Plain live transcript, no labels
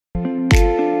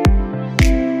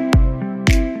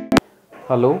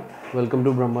Hello, welcome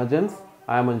to Brahma.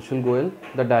 I am Anshul Goel,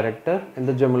 the director and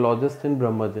the gemologist in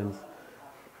Brahma.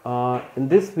 In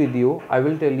this video, I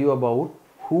will tell you about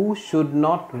who should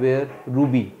not wear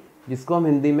ruby, जिसको हम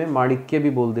हिंदी में माणिक्य भी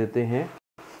बोल देते हैं.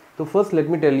 तो first let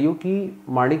me tell you कि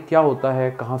माणिक क्या होता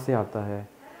है, कहाँ से आता है.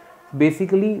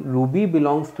 Basically Ruby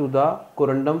belongs to the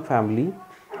corundum family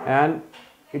and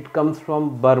it comes from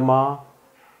Burma,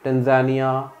 Tanzania,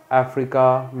 Africa,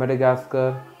 Madagascar,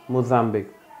 Mozambique.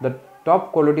 The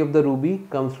top quality of the ruby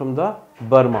comes from the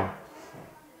Burma.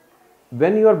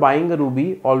 When you are buying a ruby,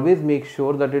 always make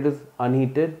sure that it is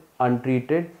unheated,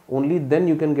 untreated. Only then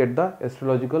you can get the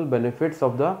astrological benefits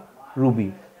of the ruby.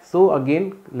 So again,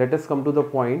 let us come to the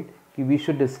point कि we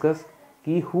should discuss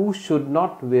कि who should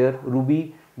not wear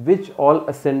ruby, which all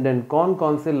ascendant, कौन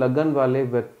कौन से लगन वाले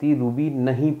व्यक्ति Ruby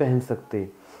नहीं पहन सकते.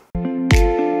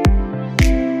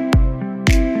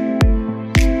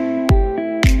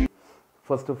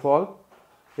 First of all,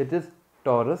 it is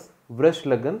Taurus, Vrish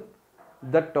Lagan.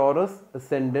 The Taurus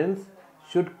ascendants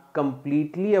should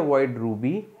completely avoid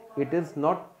ruby. It is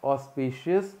not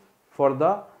auspicious for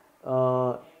the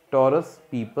Taurus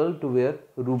people to wear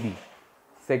ruby.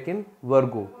 Second,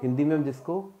 Virgo, Hindi में हम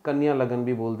जिसको कन्या लगन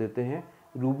भी बोल देते हैं.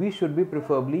 Ruby should be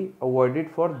preferably avoided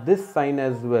for this sign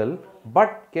as well, but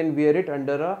can wear it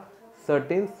under a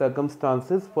certain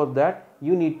circumstances. For that,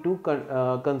 you need to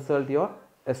consult your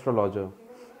astrologer.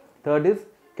 Third is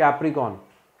Capricorn,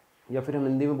 या फिर हम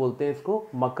हिंदी में बोलते हैं इसको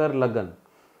मकर लगन.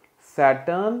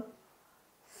 Saturn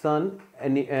sun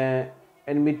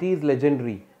enmity is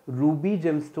legendary. Ruby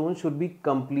gemstone should be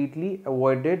completely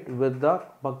avoided with the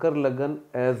मकर लगन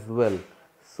as well.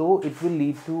 So it will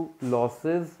lead to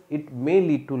losses, it may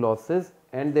lead to losses,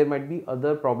 and there might be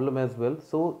other problem as well.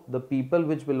 So the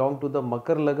people which belong to the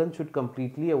मकर लगन should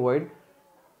completely avoid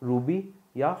ruby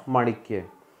या माणिक्य.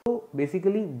 So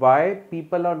basically, why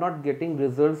people are not getting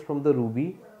results from the ruby?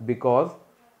 Because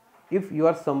if you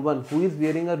are someone who is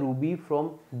wearing a ruby from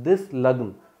this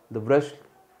lagn, the Vrish,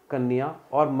 Kanya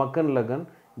or Makar lagn,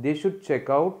 they should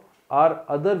check out our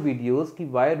other videos ki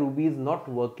why ruby is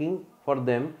not working for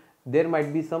them. There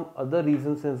might be some other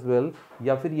reasons as well.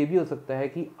 या फिर ये भी हो सकता है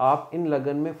कि आप इन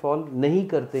लगन में फॉल नहीं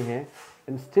करते हैं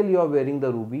and still you are wearing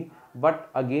the ruby, but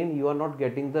again you are not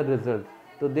getting the result.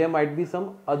 तो there might be some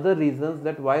other reasons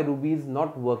that why ruby is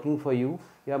not working for you,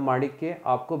 या माणिक्य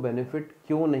आपको benefit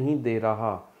क्यों नहीं दे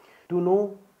रहा. To know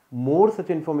more such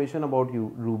information about you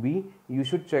ruby, you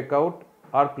should check out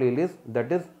our playlist that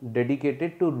is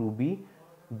dedicated to ruby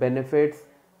benefits,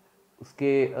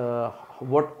 उसके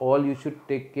what all you should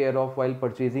take care of while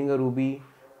purchasing a ruby,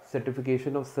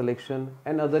 certification of selection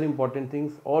and other important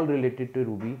things all related to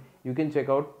ruby. You can check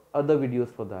out other videos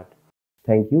for that.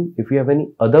 Thank you. If you have any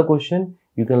other question,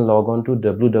 you can log on to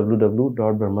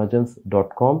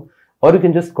www.brahmajans.com or you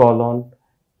can just call on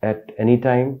at any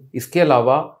time. इसके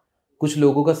अलावा कुछ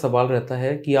लोगों का सवाल रहता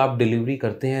है कि आप डिलीवरी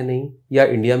करते हैं नहीं, या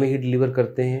इंडिया में ही डिलीवर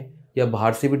करते हैं या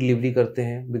बाहर से भी डिलीवरी करते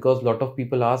हैं. Because lot of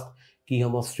people ask कि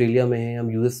हम ऑस्ट्रेलिया में हैं,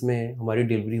 हम यूएस में हैं, हमारी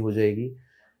डिलीवरी हो जाएगी.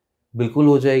 बिल्कुल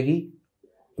हो जाएगी.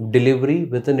 Delivery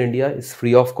with in India is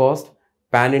free of cost.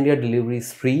 Pan India delivery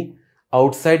is free.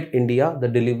 Outside India, the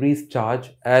delivery is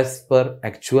charged as per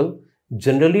actual.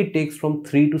 Generally takes from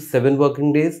 3 to 7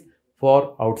 working days for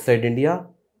outside India,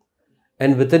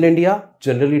 and within India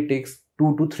generally takes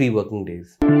 2 to 3 working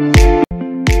days.